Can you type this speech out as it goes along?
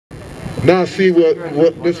now see what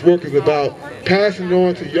this work is about, passing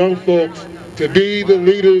on to young folks to be the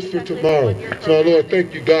leaders for tomorrow. So Lord,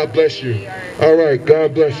 thank you. God bless you. All right,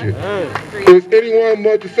 God bless you. Is anyone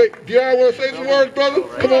want to say, Dion, want to say some words, brother?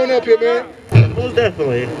 Come on up here, man. Most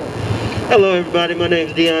definitely. Hello, everybody. My name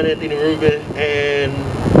is Dion Anthony Ruben, and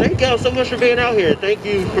thank y'all so much for being out here. Thank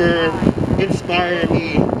you for inspiring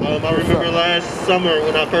me. I remember last summer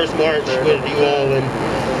when I first marched with you all,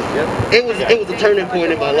 and it was a turning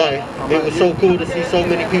point in my life. It was so cool to see so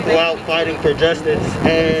many people out fighting for justice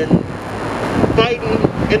and fighting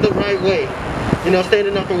in the right way. You know,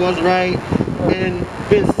 standing up for what's right and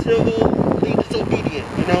being civilly disobedient,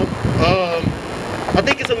 you know. I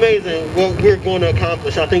think it's amazing what we're going to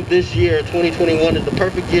accomplish. I think this year, 2021, is the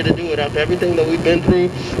perfect year to do it. After everything that we've been through,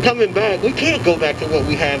 coming back, we can't go back to what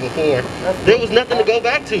we had before. There was nothing to go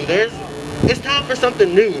back to. It's time for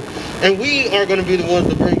something new. And we are going to be the ones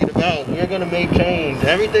to bring it about. We're going to make change.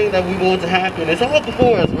 Everything that we want to happen, it's all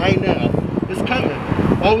before us right now. It's coming.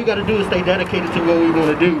 All we got to do is stay dedicated to what we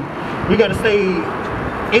want to do. We got to stay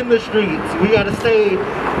in the streets. We got to stay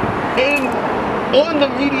on the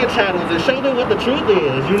media channels and show them what the truth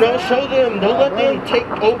is, you know, show them, don't let them take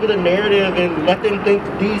over the narrative and let them think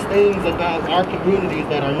these things about our communities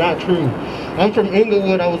that are not true. I'm from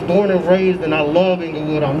Englewood. I was born and raised, and I love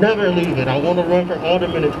Englewood. I'll never leave it. I want to run for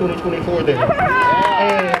Alderman in 2024 there.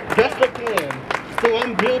 And that's the plan. So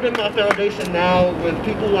I'm building my foundation now with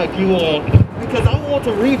people like you all, because I want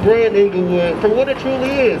to rebrand Englewood for what it truly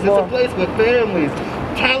is. It's a place with families,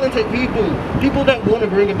 talented people, people that want to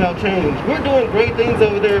bring about change. We're doing great things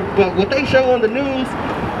over there, but what they show on the news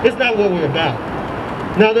is not what we're about.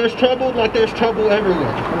 Now there's trouble, like there's trouble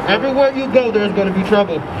everywhere. Everywhere you go, there's going to be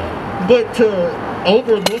trouble. But to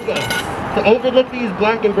overlook us, to overlook these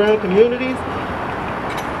black and brown communities,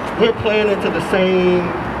 we're playing into the same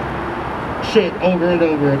shit over and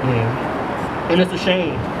over again. And it's a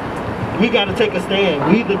shame. We got to take a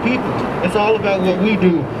stand. We the people. It's all about what we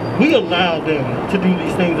do. We allow them to do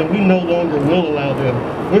these things, and we no longer will allow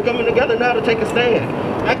them. We're coming together now to take a stand.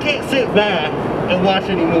 I can't sit back and watch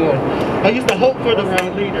anymore. I used to hope for the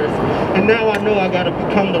right leaders, and now I know I got to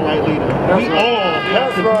become the right leader. We all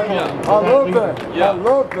have to become the right leader. I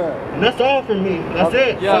love that. And that's all from me. That's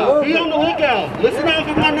it. So be on the lookout. Listen out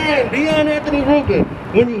for my name, Dion Anthony Ruben.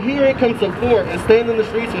 When you hear it, come support and stand in the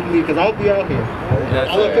streets with me, because I'll be out here.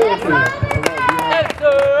 I look forward to it.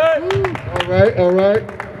 All right, all right.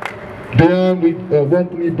 Dion, we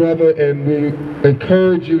welcome you, brother, and we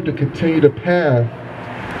encourage you to continue the path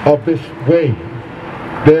of this way.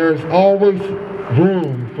 There's always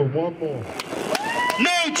room for one more.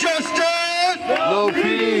 No justice! No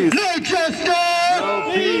peace! No justice!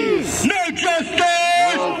 No peace! No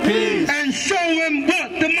justice! No peace! And show them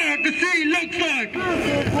what democracy looks like!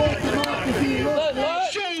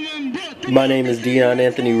 Show them what My name is Dion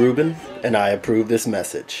Anthony Ruben, and I approve this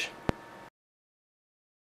message.